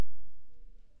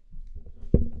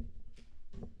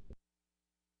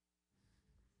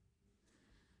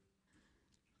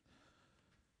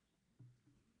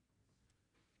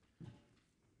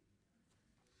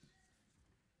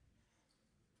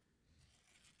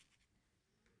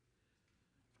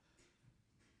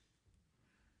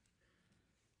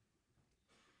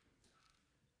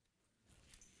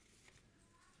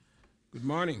Good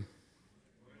morning.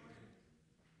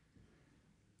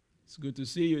 It's good to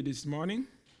see you this morning.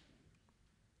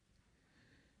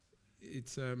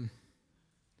 It's a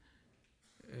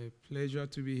pleasure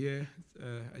to be here.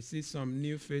 I see some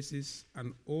new faces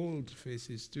and old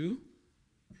faces too.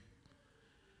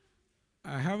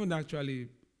 I haven't actually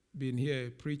been here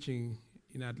preaching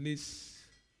in at least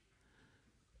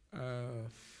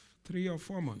 3 or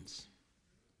 4 months.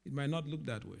 It might not look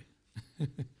that way.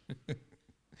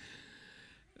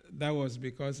 That was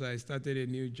because I started a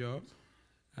new job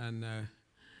and I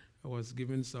was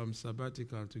given some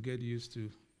sabbatical to get used to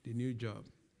the new job.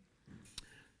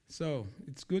 So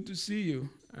it's good to see you.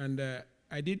 And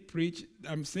I did preach.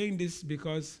 I'm saying this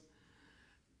because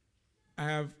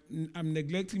I'm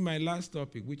neglecting my last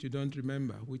topic, which you don't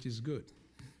remember, which is good.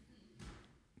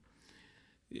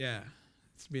 Yeah,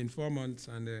 it's been 4 months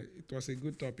and it was a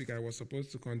good topic. I was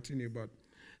supposed to continue, but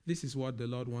this is what the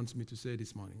Lord wants me to say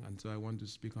this morning, and so I want to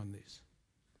speak on this.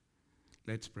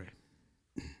 Let's pray.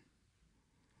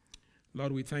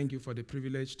 Lord, we thank you for the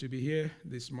privilege to be here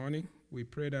this morning. We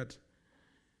pray that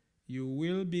you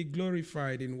will be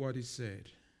glorified in what is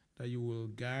said, that you will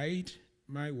guide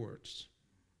my words,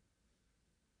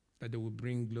 that they will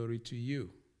bring glory to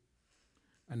you,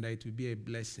 and that it will be a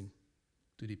blessing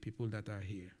to the people that are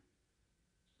here.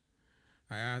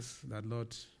 I ask that,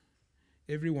 Lord,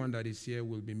 everyone that is here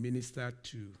will be ministered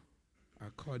to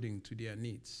according to their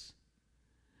needs,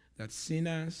 that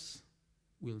sinners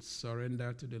will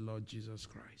surrender to the Lord Jesus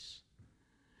Christ,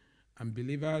 and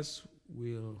believers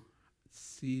will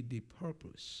see the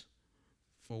purpose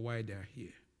for why they are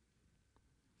here.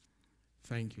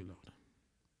 Thank you, Lord.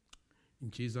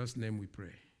 In Jesus' name we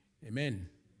pray. Amen.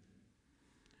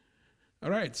 All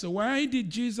right, so why did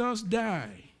Jesus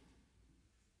die?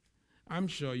 I'm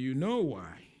sure you know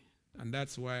why. And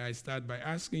that's why I start by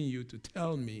asking you to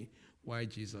tell me why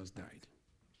Jesus died.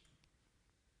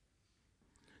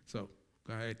 So,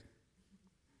 go ahead.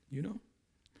 You know?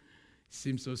 It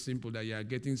seems so simple that you are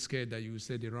getting scared that you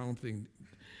say the wrong thing.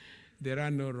 There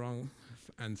are no wrong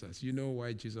answers. You know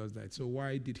why Jesus died. So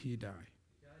why did he die?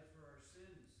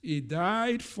 He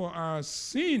died for our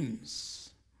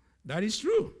sins. That is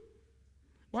true.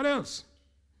 What else?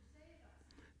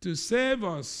 To save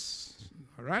us.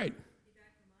 All right.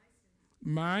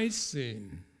 My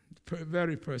sin.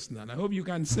 Very personal. I hope you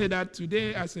can say that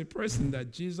today as a person,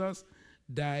 that Jesus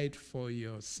died for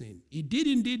your sin. He did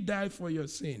indeed die for your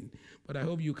sin, but I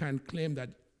hope you can claim that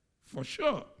for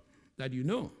sure, that you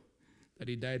know that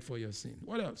he died for your sin.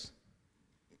 What else?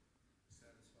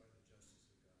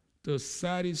 To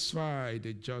satisfy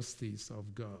the justice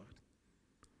of God.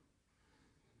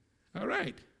 All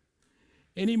right.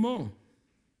 Any more?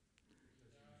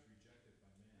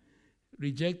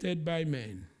 Rejected by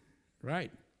men.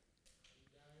 Right.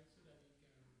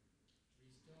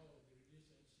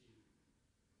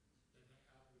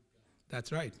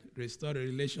 That's right. Restore the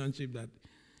relationship that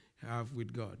I have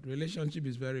with God. Relationship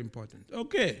is very important.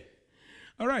 Okay.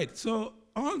 All right. So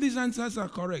all these answers are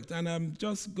correct, and I'm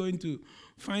just going to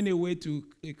find a way to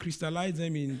crystallize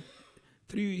them in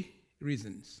 3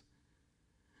 reasons.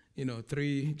 You know,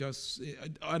 3 just,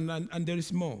 and there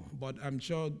is more, but I'm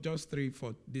sure just 3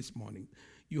 for this morning.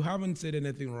 You haven't said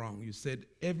anything wrong. You said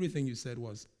everything you said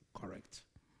was correct.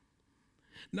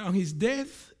 Now, his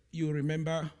death, you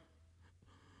remember,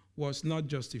 was not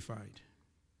justified.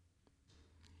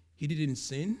 He didn't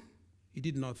sin. He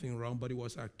did nothing wrong, but he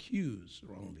was accused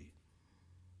wrongly.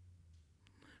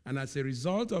 And as a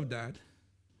result of that,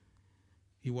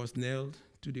 he was nailed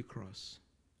to the cross.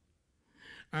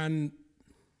 And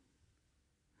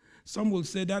some will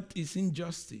say that is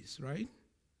injustice, right?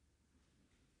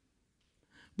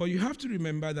 But you have to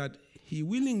remember that he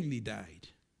willingly died.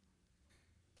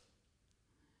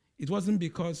 It wasn't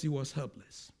because he was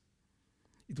helpless.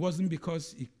 It wasn't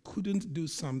because he couldn't do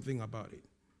something about it.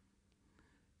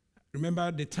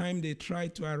 Remember the time they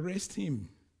tried to arrest him.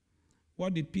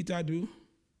 What did Peter do?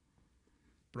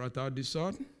 Brought out the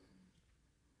sword,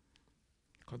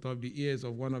 cut off the ears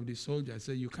of one of the soldiers,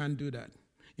 said, "You can't do that."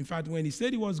 In fact, when he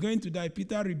said he was going to die,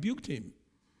 Peter rebuked him.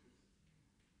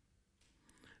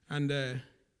 And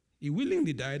he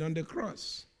willingly died on the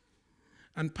cross.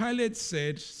 And Pilate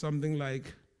said something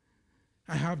like,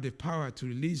 "I have the power to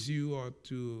release you or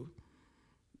to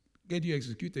get you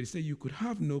executed." He said, "You could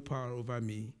have no power over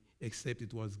me except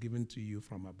it was given to you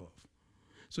from above."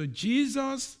 So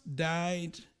Jesus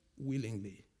died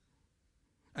willingly.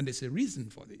 And there's a reason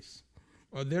for this.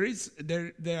 Or there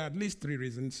are at least 3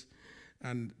 reasons,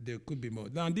 and there could be more.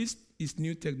 Now, this is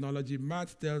new technology.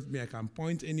 Math tells me I can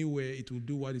point anywhere, it will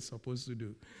do what it's supposed to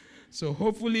do. So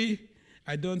hopefully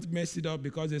I don't mess it up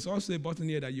because there's also a button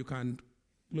here that you can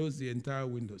close the entire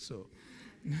window. So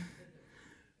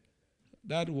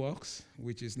that works,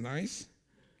 which is nice.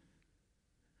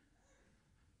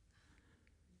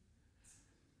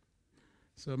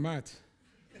 So Matt.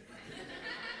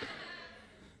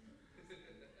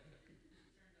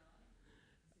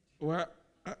 Well,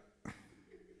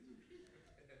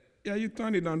 yeah, you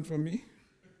turn it on for me.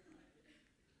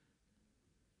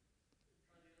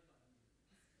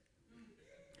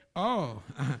 Oh.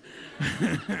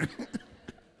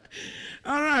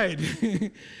 All right.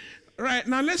 Right.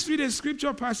 Now let's read a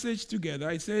scripture passage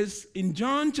together. It says in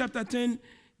John chapter 10,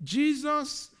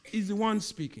 Jesus is the one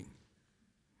speaking.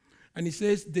 And he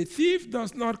says, the thief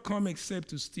does not come except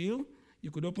to steal. You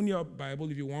could open your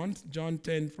Bible if you want. John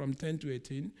 10 from 10 to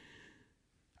 18.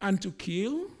 And to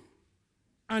kill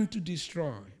and to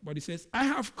destroy. But he says, I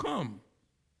have come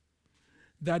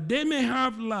that they may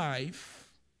have life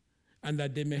and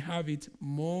that they may have it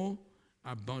more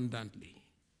abundantly.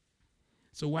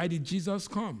 So why did Jesus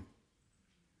come?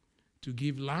 To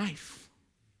give life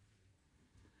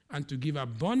and to give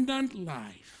abundant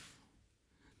life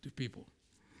to people.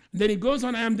 And then he goes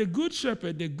on, I am the good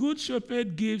shepherd. The good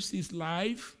shepherd gives his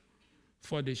life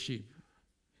for the sheep.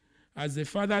 As the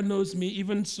Father knows me,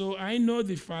 even so I know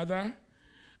the Father,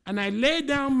 and I lay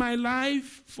down my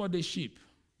life for the sheep.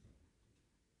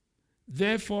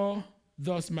 Therefore,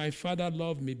 thus my Father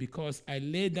loved me, because I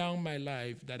lay down my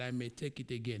life that I may take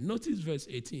it again. Notice verse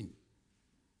 18.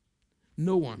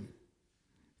 No one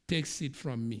takes it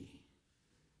from me,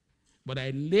 but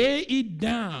I lay it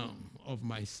down of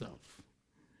myself.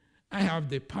 I have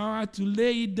the power to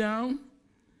lay it down,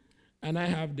 and I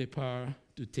have the power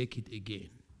to take it again.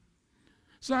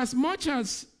 So as much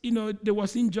as, there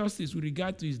was injustice with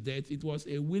regard to his death, it was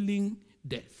a willing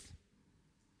death.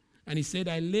 And he said,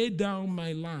 I lay down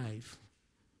my life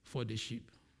for the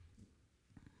sheep.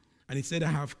 And he said,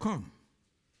 I have come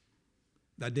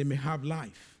that they may have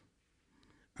life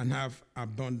and have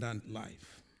abundant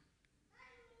life.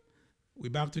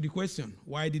 We're back to the question,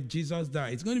 why did Jesus die?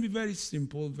 It's going to be very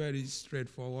simple, very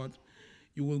straightforward.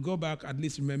 You will go back at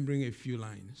least remembering a few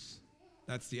lines.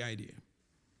 That's the idea.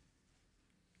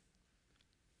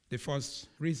 The first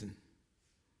reason.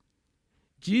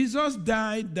 Jesus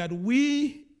died that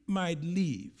we might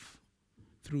live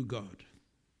through God.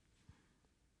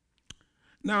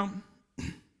 Now,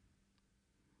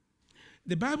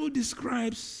 the Bible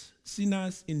describes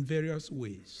sinners in various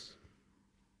ways.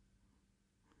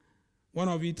 One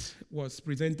of it was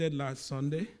presented last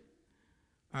Sunday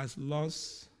as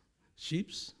lost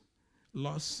sheep,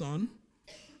 lost son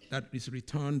that is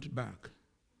returned back.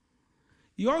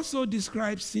 He also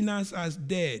describes sinners as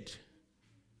dead.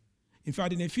 In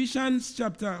fact, in Ephesians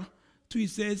chapter 2, it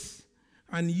says,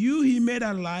 and you he made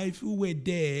alive who were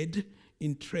dead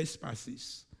in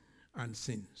trespasses and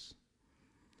sins.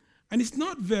 And it's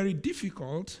not very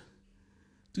difficult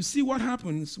to see what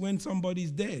happens when somebody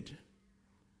is dead.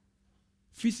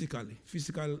 Physical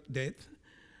death.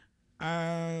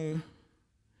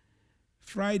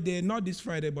 Friday, not this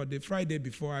Friday, but the Friday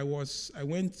before, I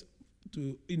went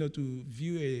to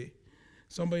view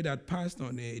somebody that passed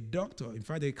on, a doctor, in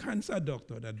fact, a cancer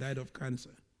doctor that died of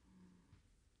cancer.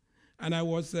 And I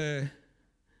was,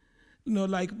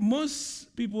 like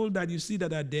most people that you see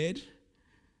that are dead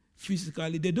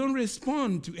physically, they don't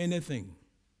respond to anything.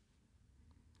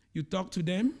 You talk to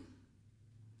them,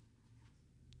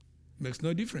 makes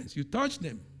no difference. You touch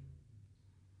them,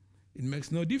 it makes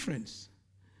no difference.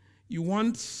 You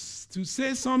want to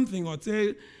say something or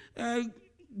say,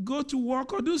 go to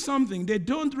work or do something. They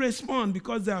don't respond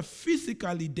because they are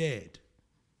physically dead.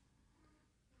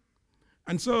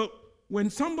 And so when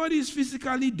somebody is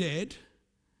physically dead,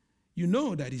 you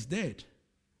know that he's dead.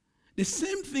 The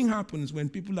same thing happens when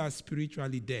people are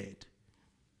spiritually dead.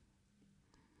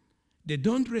 They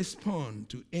don't respond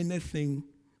to anything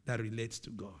that relates to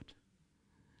God.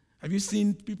 Have you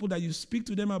seen people that you speak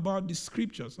to them about the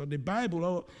scriptures or the Bible?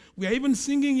 Or we are even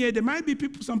singing here. There might be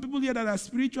some people here that are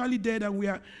spiritually dead, and we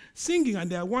are singing and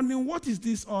they are wondering, what is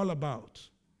this all about?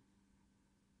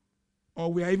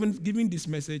 Or we are even giving this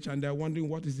message and they're wondering,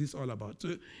 what is this all about?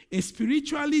 So a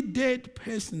spiritually dead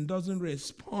person doesn't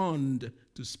respond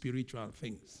to spiritual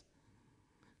things.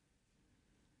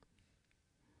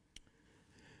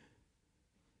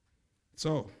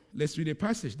 So let's read a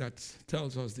passage that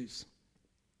tells us this.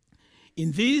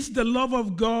 In this, the love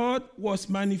of God was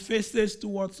manifested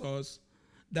towards us,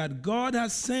 that God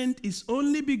has sent his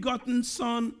only begotten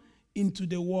Son into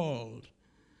the world,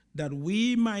 that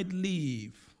we might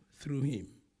live through him.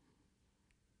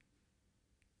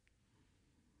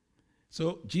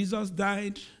 So Jesus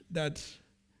died that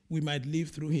we might live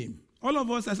through him. All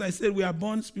of us, as I said, we are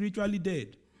born spiritually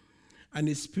dead. And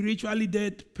a spiritually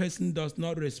dead person does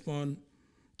not respond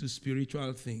to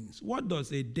spiritual things. What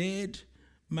does a dead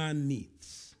man need?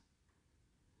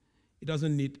 He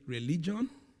doesn't need religion.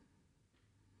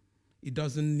 He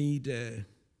doesn't need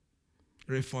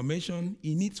reformation.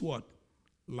 He needs what?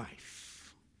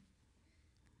 Life.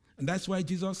 And that's why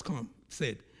Jesus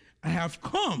said, I have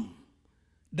come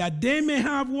that they may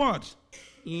have what?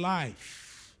 Life.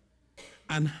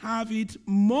 And have it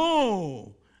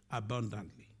more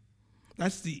abundantly.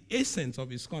 That's the essence of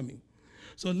his coming.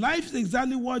 So life is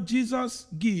exactly what Jesus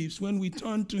gives when we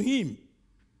turn to him.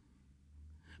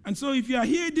 And so if you are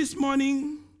here this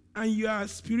morning and you are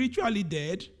spiritually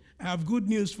dead, I have good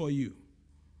news for you.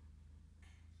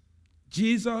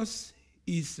 Jesus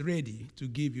is ready to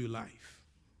give you life.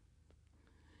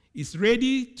 He's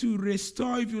ready to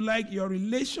restore, if you like, your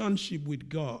relationship with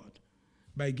God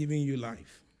by giving you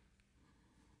life.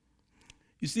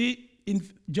 You see, in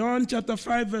John chapter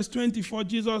 5, verse 24,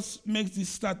 Jesus makes this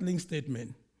startling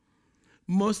statement.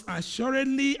 Most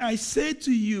assuredly, I say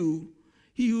to you,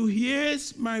 he who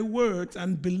hears my words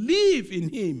and believes in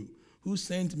him who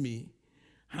sent me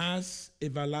has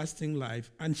everlasting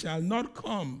life and shall not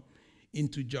come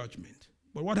into judgment.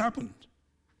 But what happened?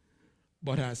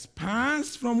 But has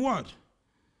passed from what?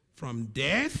 From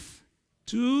death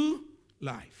to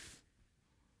life.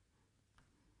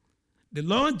 The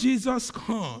Lord Jesus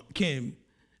came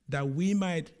that we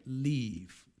might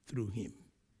live through him.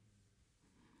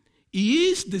 He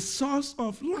is the source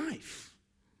of life.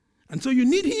 And so you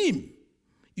need him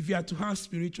if you are to have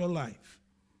spiritual life.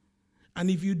 And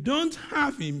if you don't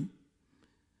have him,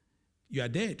 you are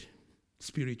dead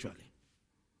spiritually.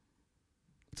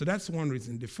 So that's one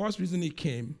reason. The first reason he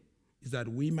came is that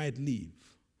we might live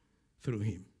through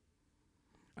him.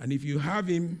 And if you have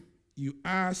him, you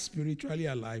are spiritually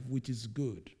alive, which is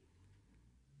good.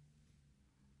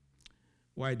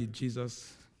 Why did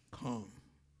Jesus come?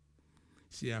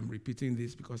 See, I'm repeating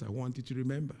this because I want you to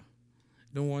remember.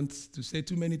 I don't want to say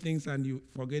too many things and you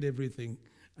forget everything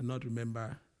and not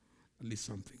remember at least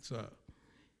something. So,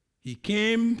 he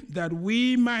came that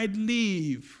we might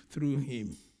live through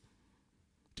him,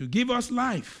 to give us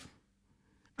life,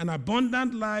 an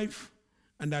abundant life,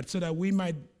 and that so that we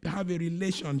might have a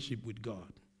relationship with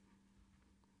God.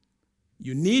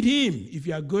 You need him if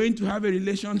you are going to have a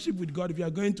relationship with God, if you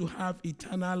are going to have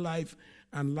eternal life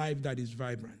and life that is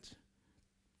vibrant.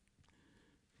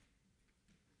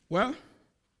 Well,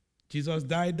 Jesus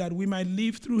died that we might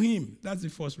live through him. That's the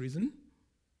first reason.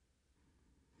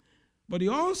 But he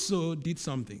also did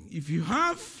something. If you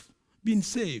have been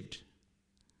saved,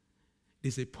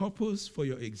 there's a purpose for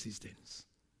your existence.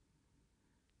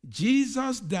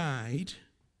 Jesus died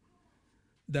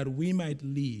that we might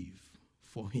live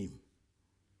for him.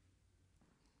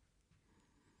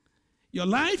 Your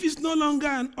life is no longer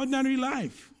an ordinary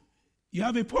life. You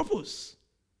have a purpose.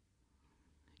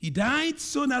 He died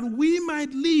so that we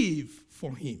might live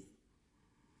for him.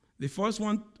 The first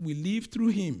one, we live through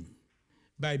him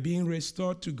by being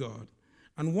restored to God.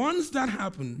 And once that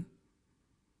happens,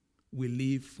 we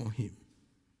live for him.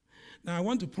 Now, I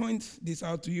want to point this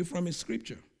out to you from a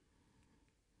scripture.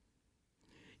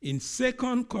 In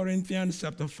 2 Corinthians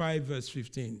chapter 5, verse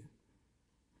 15.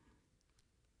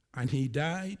 And he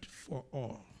died for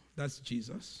all. That's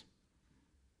Jesus.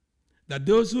 That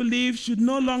those who live should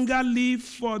no longer live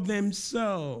for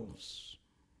themselves,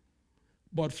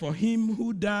 but for him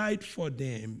who died for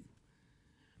them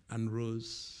and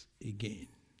rose again.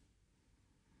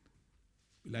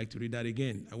 We'd like to read that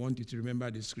again. I want you to remember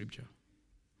this scripture,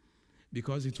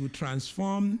 because it will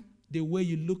transform the way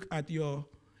you look at your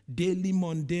daily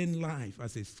mundane life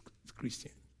as a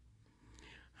Christian.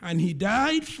 And he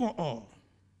died for all,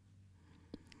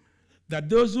 that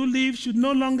those who live should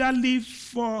no longer live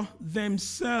for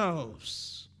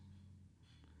themselves,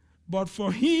 but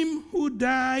for him who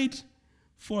died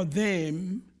for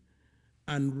them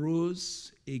and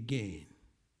rose again.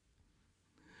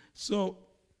 So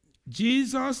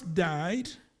Jesus died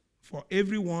for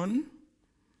everyone,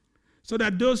 so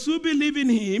that those who believe in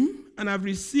him and have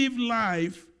received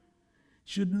life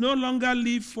should no longer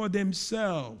live for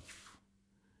themselves,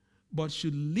 but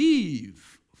should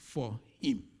live for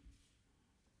him.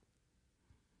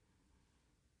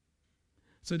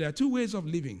 So there are two ways of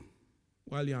living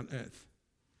while you're on earth.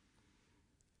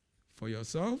 For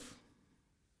yourself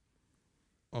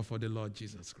or for the Lord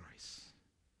Jesus Christ.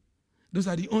 Those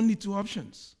are the only two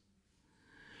options.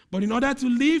 But in order to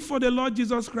live for the Lord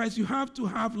Jesus Christ, you have to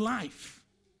have life.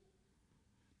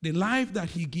 The life that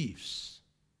he gives.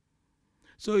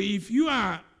 So if you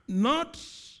are not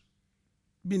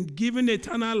been given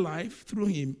eternal life through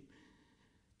him,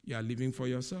 you are living for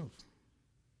yourself.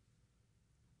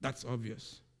 That's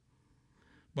obvious.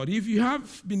 But if you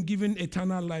have been given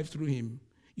eternal life through him,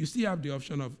 you still have the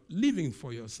option of living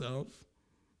for yourself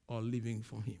or living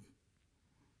for him.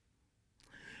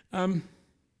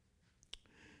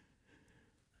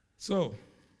 So,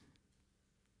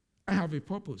 I have a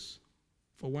purpose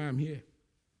for why I'm here.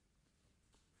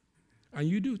 And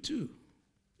you do too,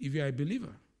 if you are a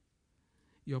believer.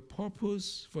 Your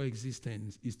purpose for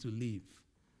existence is to live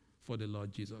for the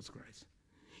Lord Jesus Christ.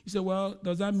 You say, well,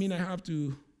 does that mean I have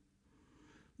to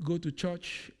go to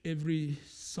church every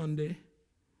Sunday?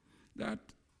 That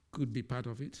could be part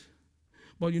of it.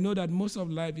 But you know that most of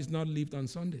life is not lived on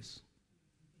Sundays.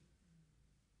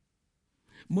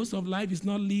 Most of life is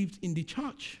not lived in the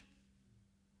church.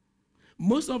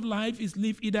 Most of life is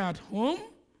lived either at home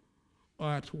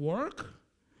or at work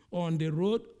or on the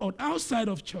road or outside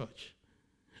of church.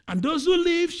 And those who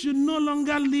live should no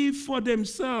longer live for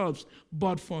themselves,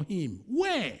 but for him.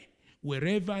 Where?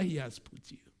 Wherever he has put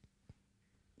you.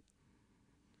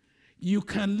 You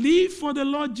can live for the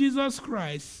Lord Jesus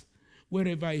Christ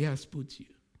wherever he has put you.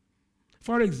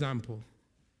 For example,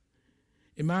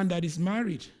 a man that is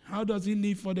married, how does he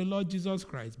live for the Lord Jesus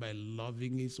Christ? By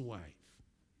loving his wife.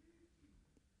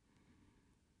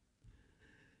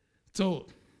 So,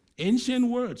 ancient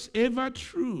words, ever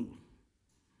true,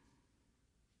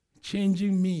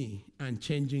 changing me and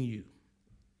changing you.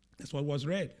 That's what was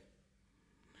read.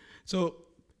 So,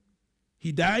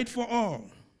 he died for all,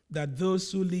 that those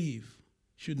who live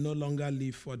should no longer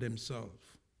live for themselves,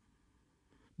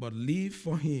 but live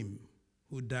for him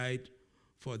who died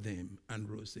for them and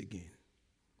rose again.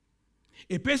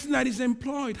 A person that is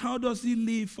employed, how does he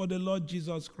live for the Lord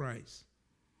Jesus Christ?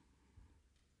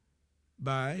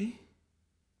 By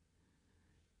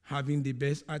having the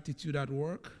best attitude at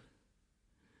work,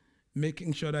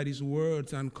 making sure that his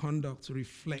words and conduct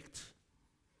reflect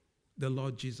the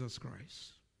Lord Jesus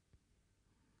Christ.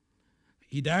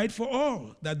 He died for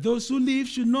all, that those who live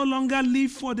should no longer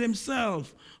live for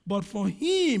themselves, but for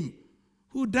him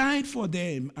who died for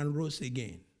them and rose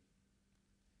again.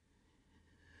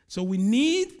 So we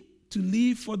need to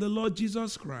live for the Lord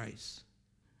Jesus Christ,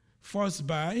 first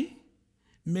by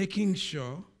making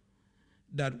sure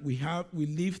that we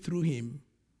live through him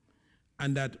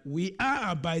and that we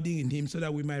are abiding in him so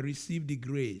that we might receive the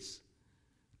grace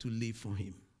to live for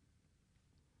him.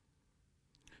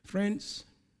 Friends,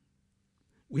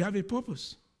 we have a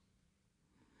purpose.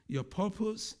 Your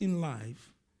purpose in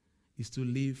life is to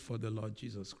live for the Lord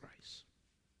Jesus Christ.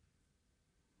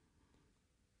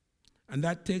 And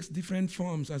that takes different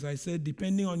forms, as I said,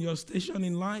 depending on your station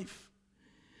in life.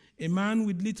 A man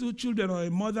with little children or a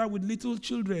mother with little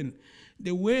children,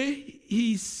 the way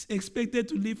he's expected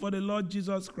to live for the Lord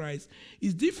Jesus Christ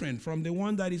is different from the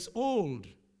one that is old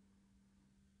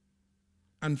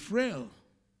and frail.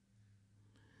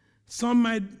 Some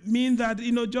might mean that,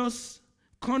 just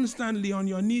constantly on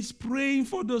your knees praying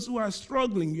for those who are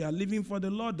struggling. You are living for the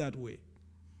Lord that way.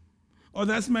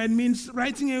 Others might mean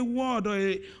writing a word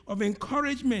of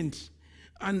encouragement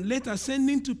and later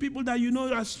sending to people that you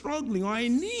know are struggling or are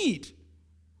in need.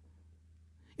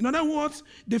 In other words,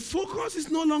 the focus is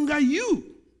no longer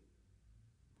you.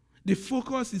 The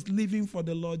focus is living for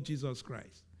the Lord Jesus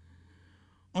Christ.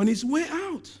 On his way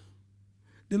out,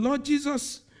 the Lord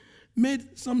Jesus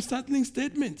made some startling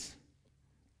statements.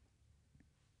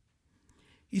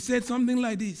 He said something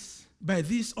like this: "By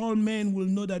this all men will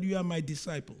know that you are my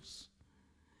disciples,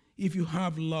 if you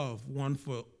have love one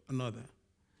for another."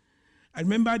 I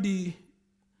remember the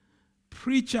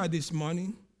preacher this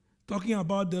morning talking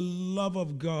about the love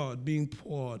of God being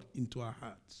poured into our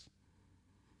hearts.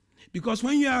 Because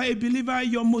when you are a believer,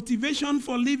 your motivation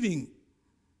for living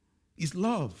is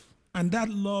love. And that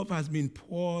love has been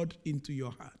poured into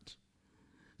your heart.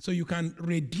 So you can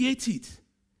radiate it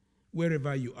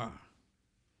wherever you are.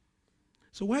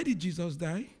 So why did Jesus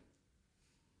die?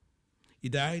 He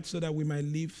died so that we might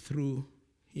live through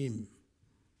him.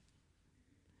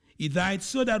 He died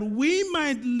so that we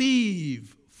might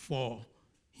live for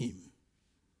him.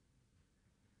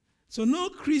 So no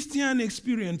Christian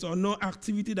experience or no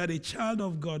activity that a child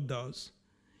of God does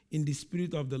in the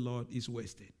Spirit of the Lord is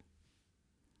wasted.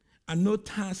 And no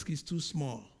task is too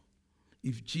small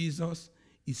if Jesus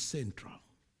is central.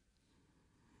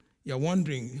 You're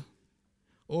wondering,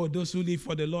 those who live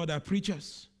for the Lord are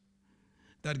preachers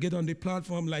that get on the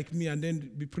platform like me and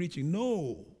then be preaching.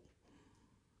 No.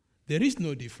 There is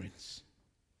no difference.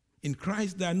 In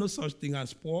Christ, there are no such thing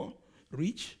as poor,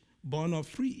 rich, born or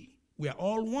free. We are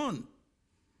all one.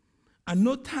 And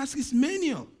no task is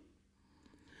menial.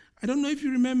 I don't know if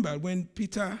you remember when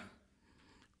Peter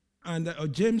and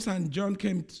James and John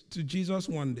came to Jesus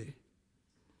one day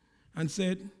and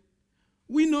said,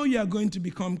 we know you are going to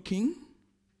become king,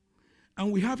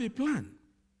 and we have a plan.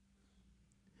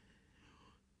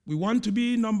 We want to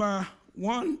be number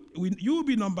one. You will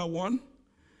be number one,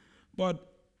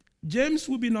 but James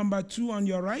will be number 2 on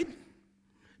your right.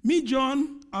 Me,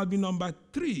 John, I'll be number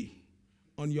 3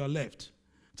 on your left.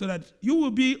 So that you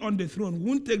will be on the throne. We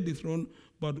won't take the throne,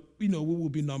 but we will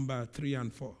be number 3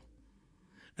 and 4.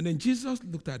 And then Jesus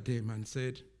looked at them and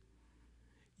said,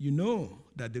 you know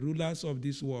that the rulers of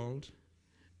this world,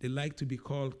 they like to be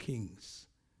called kings.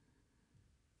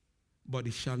 But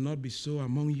it shall not be so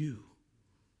among you.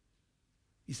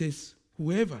 He says,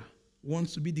 whoever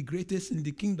wants to be the greatest in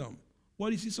the kingdom,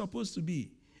 what is he supposed to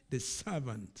be? The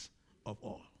servant of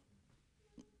all.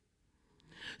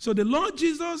 So the Lord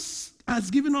Jesus has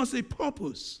given us a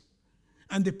purpose.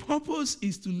 And the purpose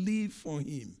is to live for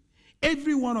him.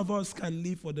 Every one of us can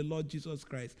live for the Lord Jesus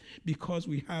Christ because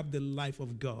we have the life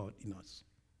of God in us.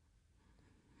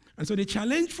 And so the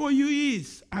challenge for you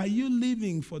is, are you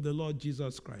living for the Lord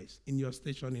Jesus Christ in your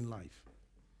station in life?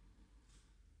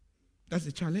 That's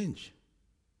the challenge.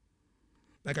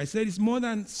 Like I said, it's more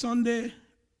than Sunday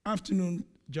afternoon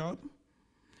job.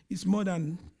 It's more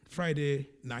than Friday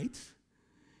night.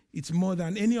 It's more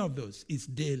than any of those. It's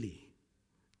daily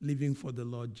living for the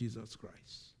Lord Jesus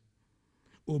Christ.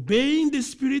 Obeying the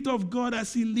Spirit of God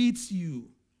as he leads you.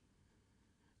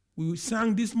 We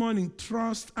sang this morning,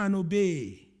 trust and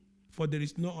obey, for there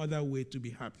is no other way to be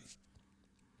happy.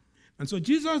 And so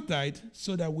Jesus died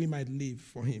so that we might live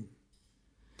for him.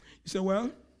 You say, well,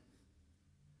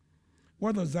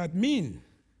 what does that mean?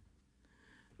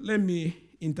 Let me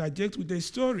interject with a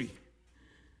story.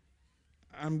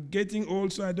 I'm getting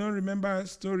old, so I don't remember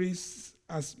stories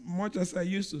as much as I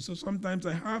used to, so sometimes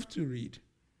I have to read.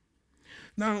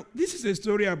 Now, this is a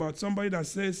story about somebody that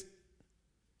says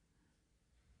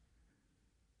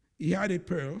he had a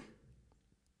pearl,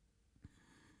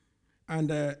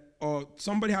 and or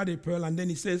somebody had a pearl, and then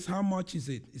he says, how much is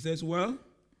it? He says, well,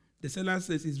 the seller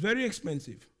says, it's very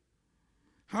expensive.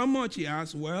 How much? He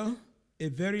asks, well, a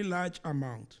very large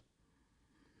amount.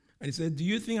 And he said, do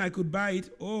you think I could buy it?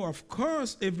 Oh, of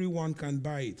course everyone can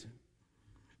buy it.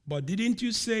 But didn't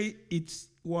you say it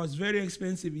was very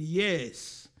expensive?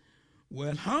 Yes.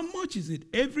 Well, how much is it?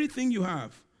 Everything you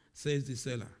have, says the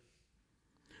seller.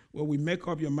 Well, we make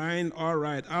up your mind, all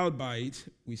right, I'll buy it,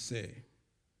 we say.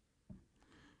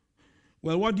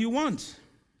 Well, what do you want?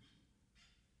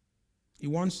 He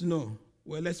wants to know.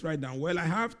 Well, let's write down. Well, I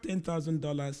have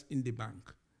 $10,000 in the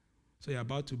bank. So you're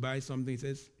about to buy something, he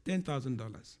says,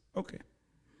 $10,000. Okay.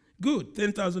 Good,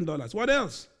 $10,000. What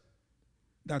else?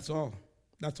 That's all.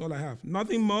 That's all I have.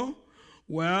 Nothing more?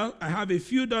 Well, I have a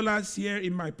few dollars here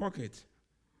in my pocket.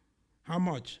 How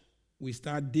much? We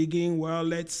start digging. Well,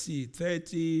 let's see.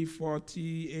 30,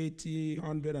 40, 80,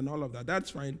 100, and all of that.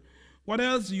 That's fine. What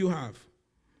else do you have?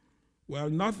 Well,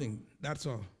 nothing. That's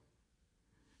all.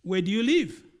 Where do you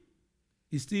live?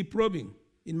 He's still probing.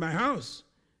 In my house.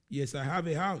 Yes, I have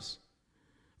a house.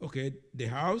 Okay, the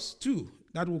house too.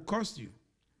 That will cost you.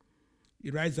 He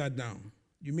writes that down.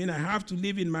 You mean I have to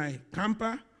live in my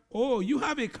camper? Oh, you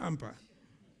have a camper.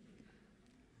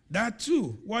 That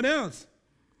too. What else?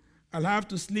 I'll have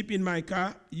to sleep in my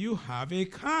car. You have a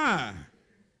car.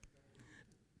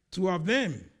 2 of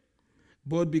them.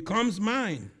 Both becomes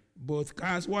mine. Both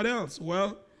cars. What else?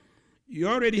 Well, you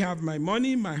already have my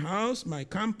money, my house, my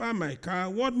camper, my car.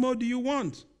 What more do you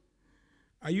want?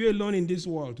 Are you alone in this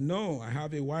world? No, I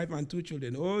have a wife and 2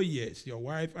 children. Oh, yes, your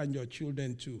wife and your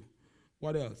children too.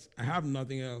 What else? I have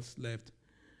nothing else left.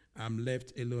 I'm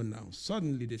left alone now.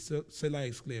 Suddenly the seller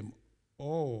exclaimed,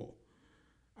 oh,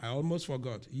 I almost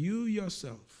forgot. You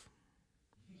yourself,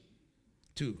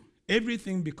 too.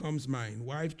 Everything becomes mine.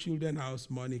 Wife, children, house,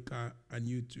 money, car, and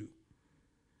you too.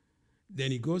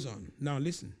 Then he goes on. Now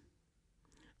listen.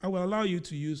 I will allow you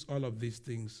to use all of these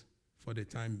things for the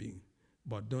time being.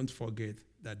 But don't forget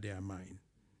that they are mine,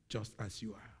 just as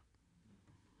you are.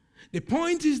 The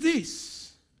point is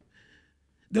this.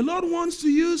 The Lord wants to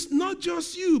use not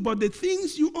just you, but the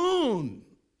things you own.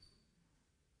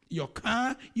 Your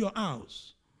car, your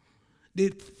house. The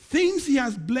things he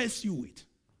has blessed you with.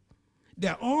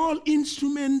 They're all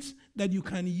instruments that you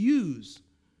can use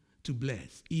to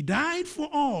bless. He died for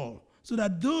all, so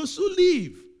that those who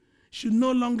live should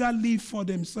no longer live for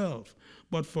themselves,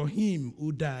 but for him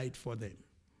who died for them.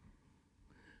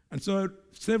 And so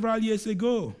several years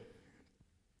ago,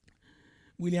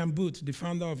 William Booth, the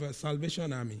founder of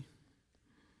Salvation Army,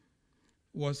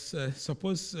 was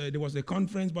there was a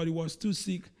conference, but he was too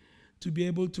sick to be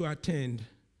able to attend.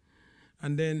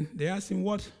 And then they asked him,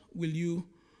 what will you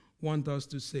want us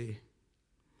to say?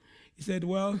 He said,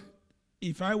 well,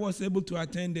 if I was able to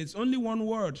attend, there's only one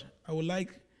word I would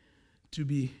like to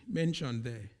be mentioned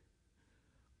there.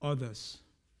 Others.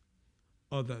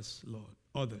 Others, Lord.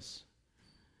 Others.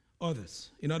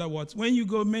 Others. In other words, when you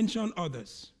go, mention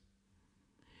others.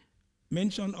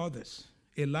 Mention others.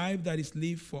 A life that is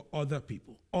lived for other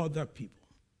people. Other people.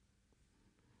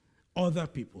 Other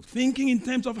people. Thinking in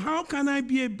terms of how can I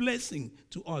be a blessing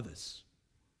to others?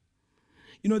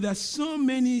 You know, there are so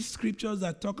many scriptures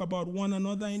that talk about one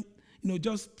another. And,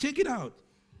 just check it out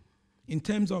in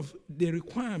terms of the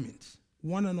requirements,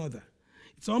 one another.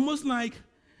 It's almost like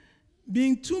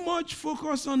being too much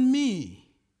focused on me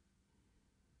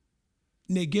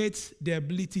negates the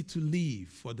ability to live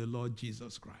for the Lord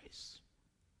Jesus Christ.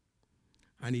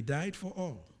 And he died for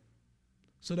all,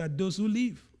 so that those who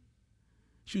live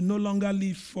should no longer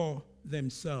live for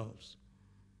themselves,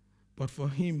 but for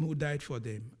him who died for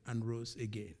them and rose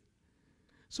again.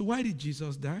 So why did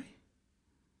Jesus die?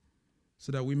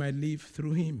 So that we might live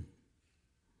through him,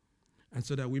 and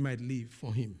so that we might live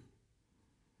for him.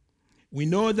 We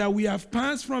know that we have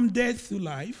passed from death to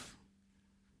life.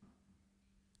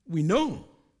 We know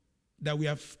that we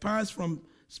have passed from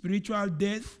spiritual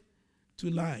death to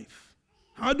life.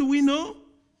 How do we know?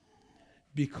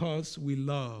 Because we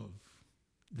love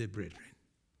the brethren.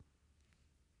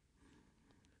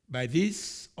 By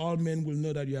this, all men will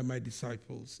know that you are my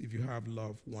disciples if you have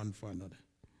love one for another.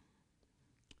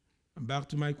 And back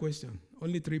to my question.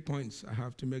 Only 3 points I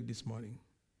have to make this morning.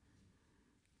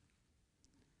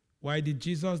 Why did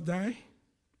Jesus die?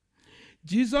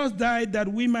 Jesus died that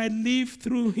we might live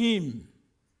through him.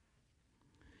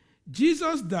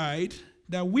 Jesus died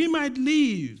that we might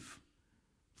live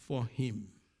for him.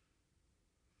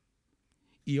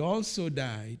 He also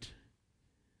died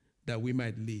that we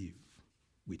might live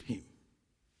with him.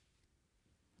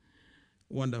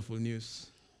 Wonderful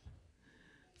news.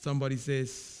 Somebody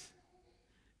says,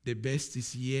 the best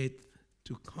is yet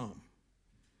to come.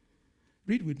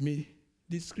 Read with me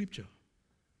this scripture.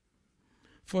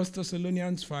 1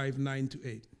 Thessalonians 5,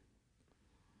 9-8.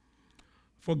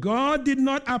 For God did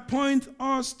not appoint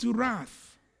us to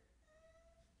wrath,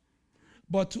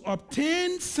 but to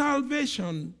obtain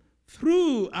salvation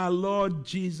through our Lord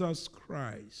Jesus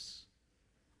Christ,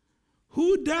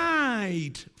 who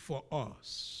died for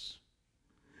us,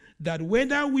 that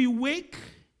whether we wake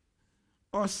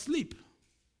or sleep,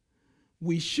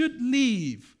 we should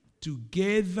live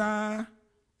together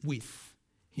with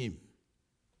him.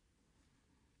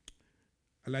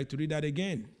 I'd like to read that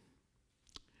again.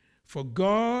 For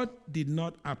God did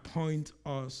not appoint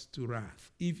us to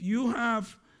wrath. If you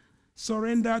have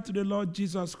surrendered to the Lord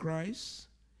Jesus Christ,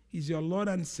 he's your Lord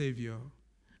and Savior,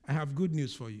 I have good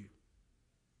news for you.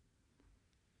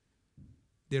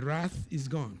 The wrath is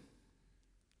gone.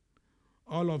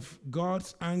 All of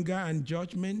God's anger and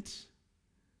judgment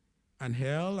and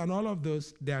hell and all of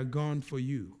those, they are gone for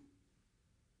you.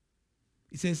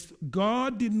 It says,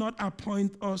 God did not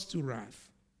appoint us to wrath.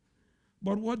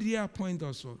 But what did he appoint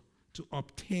us for? To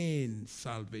obtain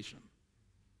salvation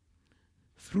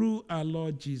through our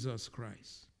Lord Jesus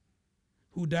Christ,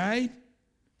 who died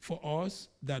for us,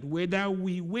 that whether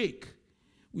we wake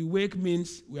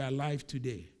means we are alive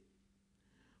today,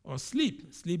 or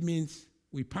sleep means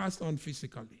we passed on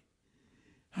physically.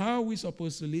 How are we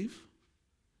supposed to live?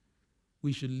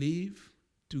 We should live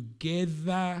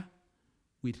together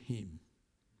with him.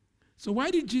 So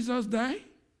why did Jesus die?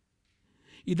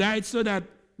 He died so that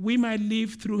we might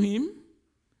live through him,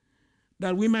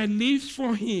 that we might live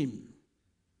for him,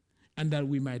 and that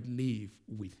we might live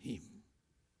with him.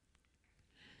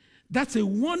 That's a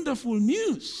wonderful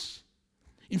news.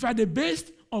 In fact, the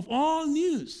best of all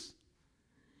news.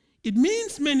 It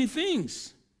means many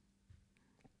things.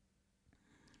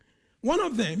 One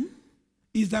of them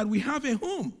is that we have a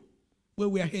home where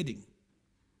we are heading,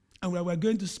 and where we're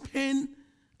going to spend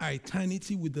our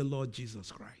eternity with the Lord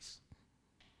Jesus Christ.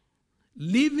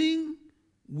 Living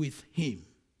with him.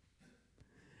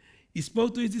 He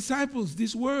spoke to his disciples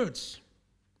these words.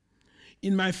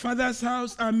 In my Father's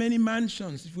house are many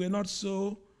mansions. If it were not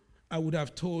so, I would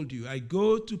have told you. I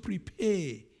go to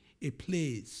prepare a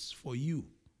place for you.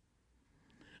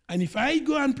 And if I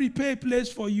go and prepare a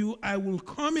place for you, I will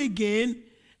come again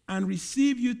and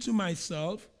receive you to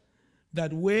myself,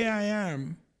 that where I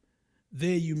am,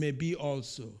 there you may be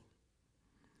also.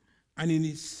 And in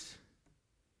his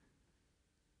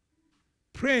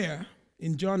prayer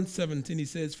in John 17, he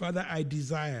says, Father, I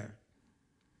desire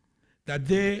that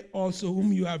they also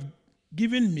whom you have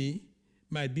given me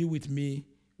might be with me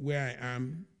where I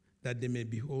am, that they may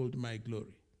behold my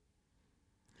glory.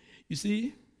 You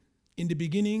see, in the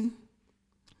beginning,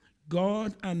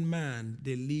 God and man,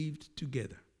 they lived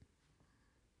together.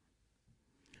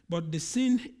 But the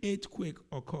sin earthquake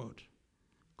occurred,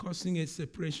 causing a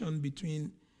separation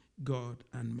between God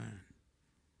and man.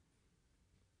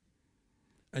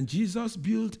 And Jesus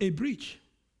built a bridge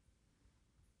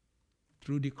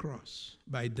through the cross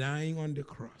by dying on the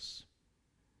cross.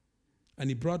 And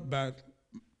he brought back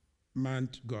man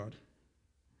to God.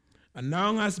 And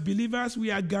now as believers,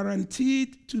 we are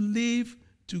guaranteed to live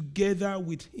together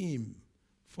with him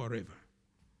forever.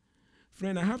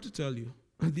 Friend, I have to tell you,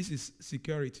 this is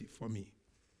security for me.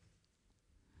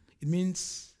 It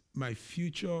means my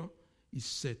future is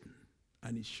certain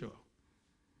and is sure.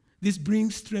 This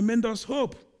brings tremendous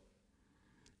hope.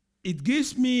 It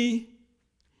gives me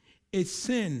a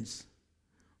sense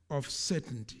of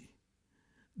certainty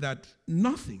that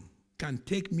nothing can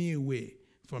take me away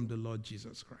from the Lord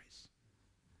Jesus Christ.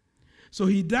 So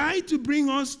he died to bring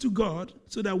us to God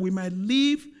so that we might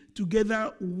live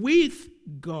together with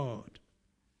God.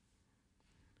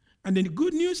 And then the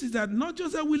good news is that not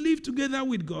just that we live together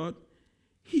with God,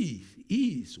 he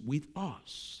is with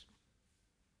us.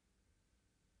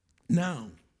 Now,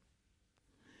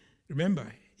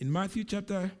 remember, in Matthew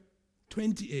chapter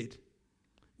 28,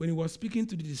 when he was speaking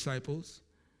to the disciples,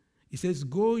 he says,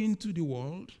 go into the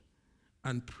world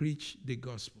and preach the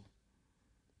gospel.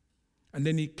 And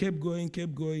then he kept going,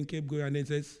 and then he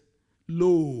says,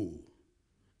 lo,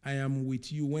 I am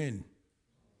with you when?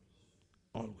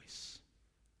 Always.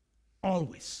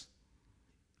 Always.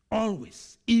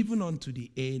 Always. Even unto the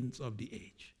ends of the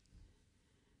age.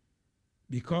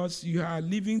 Because you are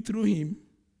living through him,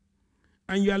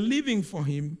 and you are living for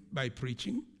him by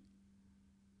preaching.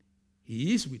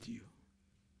 He is with you.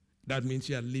 That means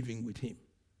you are living with him.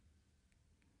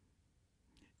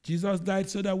 Jesus died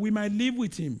so that we might live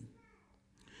with him.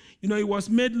 You know, he was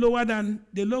made lower than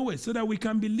the lowest so that we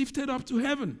can be lifted up to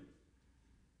heaven.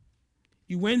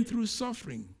 He went through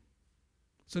suffering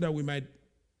so that we might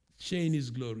share in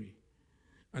his glory.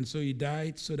 And so he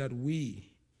died so that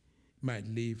we might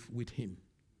live with him.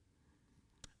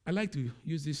 I like to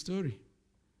use this story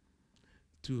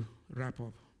to wrap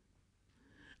up.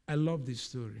 I love this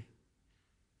story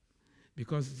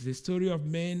because it's the story of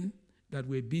men that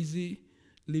were busy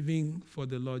living for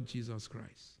the Lord Jesus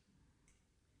Christ.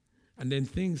 And then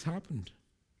things happened.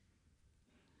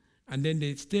 And then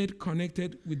they stayed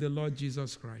connected with the Lord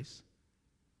Jesus Christ.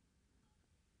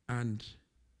 And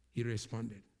he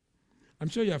responded. I'm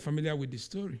sure you are familiar with this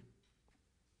story.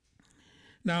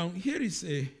 Now, here is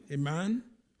a man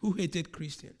who hated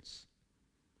Christians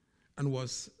and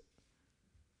was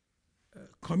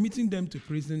committing them to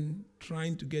prison,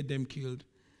 trying to get them killed.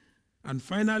 And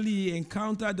finally, he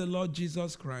encountered the Lord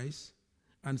Jesus Christ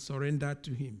and surrendered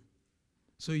to him.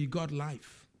 So he got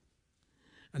life.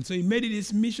 And so he made it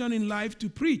his mission in life to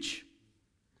preach.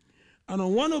 And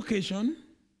on one occasion,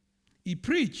 he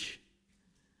preached.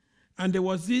 And there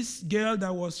was this girl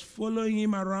that was following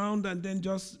him around and then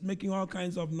just making all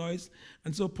kinds of noise.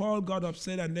 And so Paul got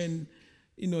upset and then,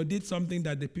 did something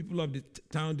that the people of the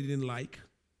town didn't like.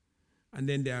 And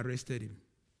then they arrested him.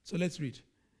 So let's read.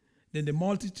 Then the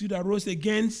multitude arose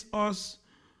against us,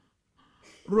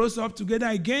 rose up together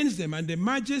against them, and the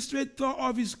magistrate tore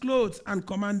off his clothes and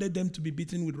commanded them to be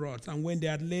beaten with rods. And when they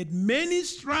had laid many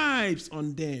stripes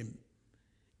on them,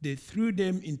 they threw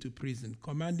them into prison,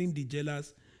 commanding the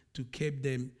jailers to keep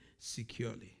them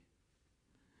securely.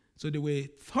 So they were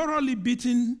thoroughly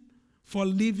beaten for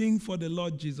living for the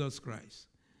Lord Jesus Christ.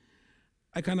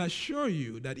 I can assure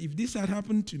you that if this had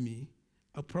happened to me,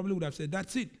 I probably would have said,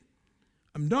 that's it.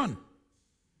 I'm done.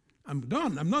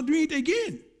 I'm not doing it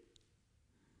again.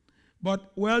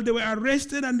 But, they were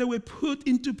arrested and they were put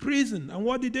into prison. And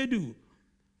what did they do?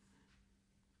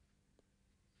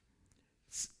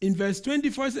 In verse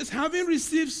 24, it says, having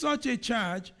received such a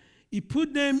charge, he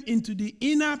put them into the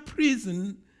inner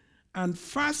prison and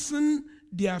fastened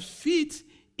their feet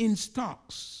in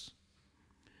stocks.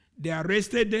 They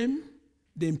arrested them.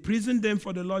 They imprisoned them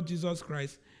for the Lord Jesus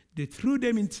Christ. They threw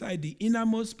them inside the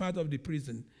innermost part of the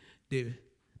prison. They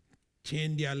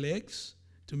chained their legs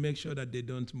to make sure that they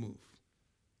don't move.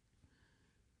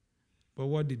 But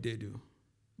what did they do?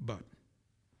 But.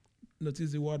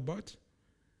 Notice the word but.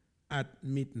 At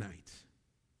midnight.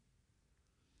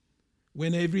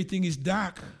 When everything is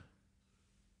dark.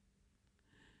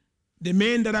 The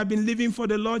men that have been living for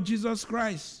the Lord Jesus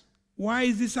Christ. Why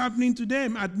is this happening to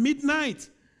them? At midnight.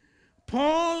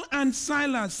 Paul and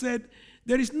Silas said,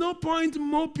 there is no point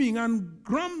moping and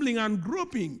grumbling and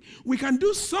groping. We can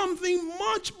do something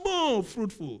much more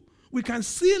fruitful. We can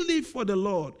still live for the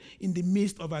Lord in the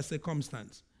midst of our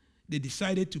circumstance. they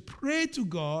decided to pray to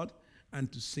God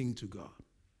and to sing to God.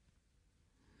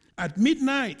 At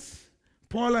midnight,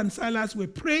 Paul and Silas were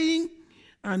praying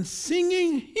and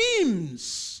singing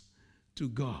hymns to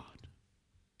God.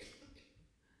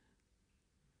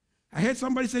 I heard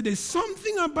somebody say there's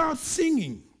something about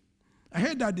singing. I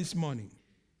heard that this morning.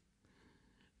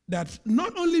 That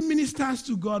not only ministers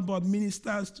to God, but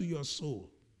ministers to your soul.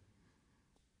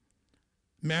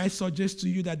 May I suggest to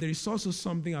you that there is also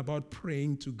something about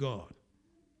praying to God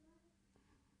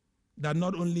that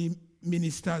not only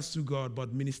ministers to God,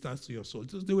 but ministers to your soul.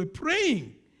 So they were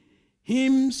praying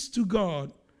hymns to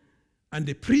God, and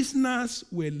the prisoners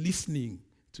were listening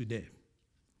to them,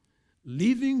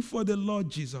 living for the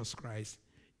Lord Jesus Christ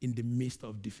in the midst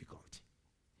of difficulty.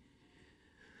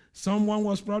 Someone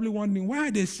was probably wondering, why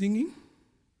are they singing?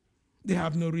 They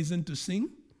have no reason to sing,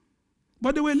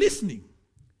 but they were listening.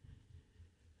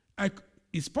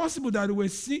 It's possible that they were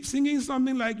singing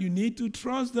something like, you need to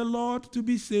trust the Lord to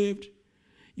be saved.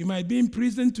 You might be in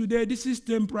prison today. This is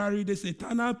temporary. There's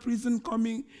eternal prison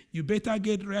coming. You better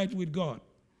get right with God.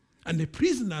 And the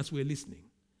prisoners were listening.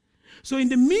 So in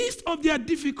the midst of their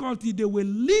difficulty, they were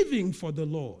living for the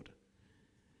Lord.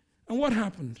 And what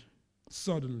happened?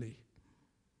 Suddenly,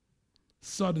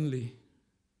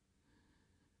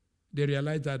 they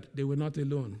realized that they were not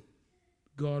alone.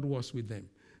 God was with them.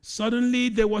 Suddenly,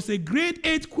 there was a great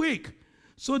earthquake,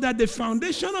 so that the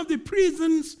foundation of the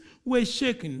prisons were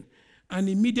shaken, and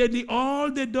immediately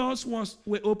all the doors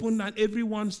were opened and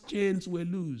everyone's chains were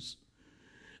loose.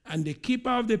 And the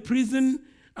keeper of the prison,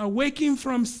 awaking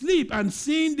from sleep and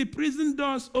seeing the prison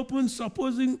doors open,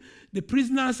 supposing the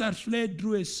prisoners had fled,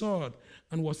 drew a sword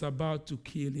and was about to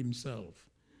kill himself.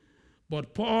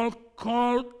 But Paul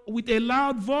called with a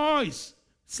loud voice,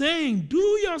 saying, do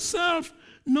yourself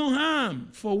no harm,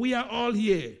 for we are all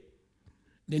here.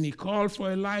 Then he called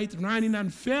for a light, ran in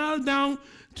and fell down,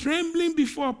 trembling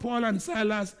before Paul and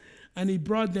Silas, and he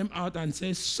brought them out and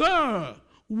said, Sir,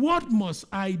 what must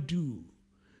I do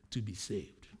to be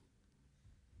saved?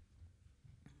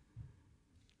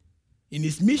 In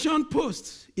his mission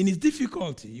post, in his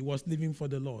difficulty, he was living for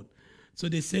the Lord. So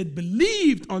they said,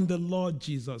 believe on the Lord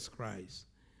Jesus Christ,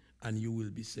 and you will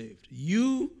be saved,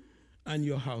 you and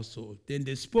your household. Then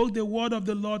they spoke the word of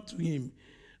the Lord to him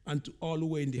and to all who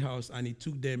were in the house, and he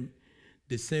took them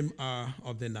the same hour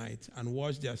of the night and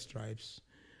washed their stripes.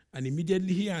 And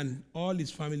immediately he and all his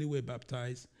family were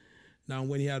baptized. Now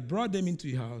when he had brought them into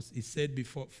his house, he set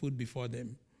food before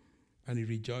them, and he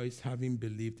rejoiced, having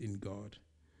believed in God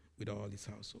with all his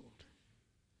household.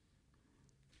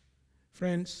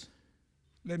 Friends,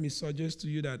 let me suggest to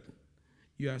you that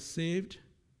you are saved,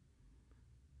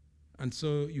 and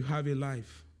so you have a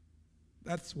life.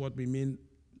 That's what we mean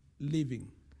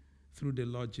living through the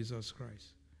Lord Jesus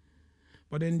Christ.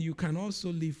 But then you can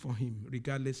also live for him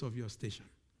regardless of your station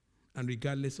and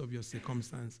regardless of your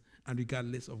circumstance and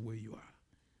regardless of where you are.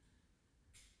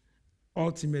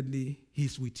 Ultimately,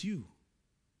 he's with you,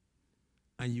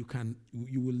 and you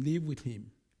will live with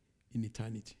him in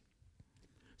eternity.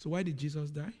 So why did Jesus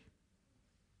die?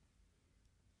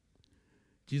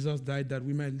 Jesus died that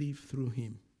we might live through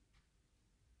him.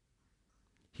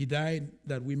 He died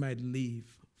that we might live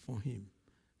for him.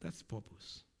 That's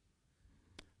purpose.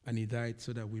 And he died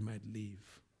so that we might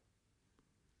live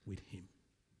with him.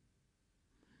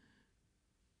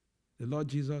 The Lord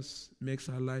Jesus makes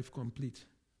our life complete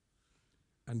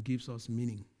and gives us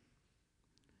meaning.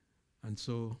 And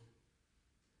so,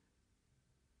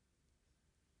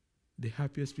 the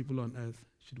happiest people on earth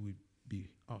should be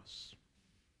us,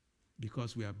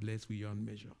 because we are blessed beyond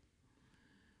measure.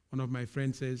 One of my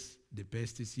friends says, the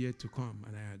best is yet to come,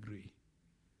 and I agree.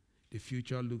 The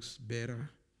future looks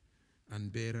better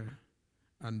and better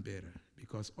and better,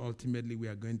 because ultimately we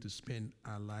are going to spend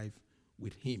our life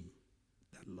with him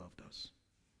that loved us.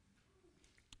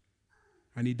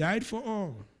 And he died for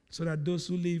all, so that those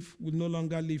who live will no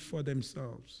longer live for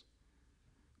themselves,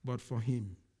 but for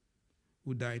him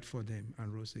who died for them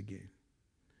and rose again.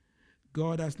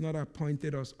 God has not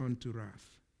appointed us unto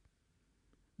wrath,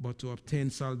 but to obtain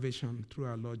salvation through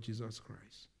our Lord Jesus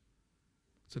Christ,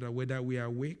 so that whether we are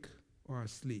awake or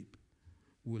asleep,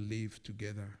 we'll live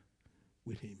together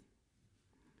with him.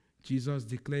 Jesus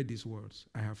declared these words,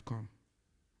 I have come,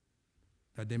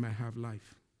 that they might have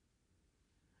life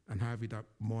and have it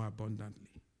more abundantly.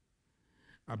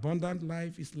 Abundant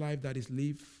life is life that is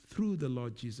lived through the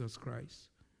Lord Jesus Christ,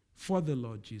 for the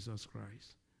Lord Jesus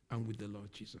Christ, and with the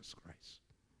Lord Jesus Christ.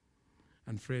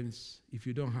 And friends, if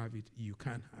you don't have it, you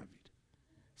can have it,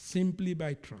 simply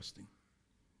by trusting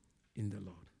in the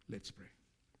Lord. Let's pray.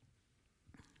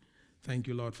 Thank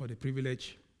you, Lord, for the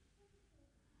privilege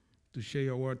to share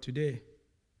your word today.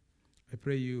 I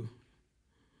pray you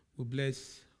will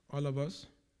bless all of us.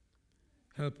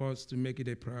 Help us to make it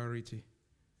a priority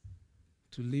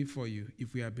to live for you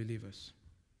if we are believers,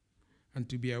 and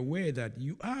to be aware that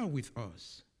you are with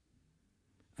us,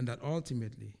 and that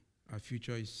ultimately our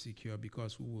future is secure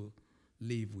because we will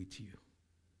live with you.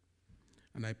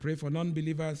 And I pray for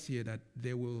non-believers here that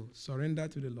they will surrender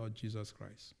to the Lord Jesus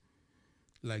Christ,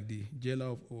 like the jailer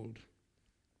of old.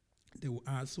 They will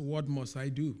ask, "What must I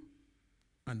do?"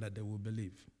 And that they will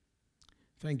believe.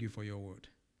 Thank you for your word.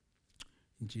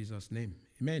 In Jesus' name,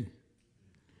 amen.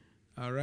 All right.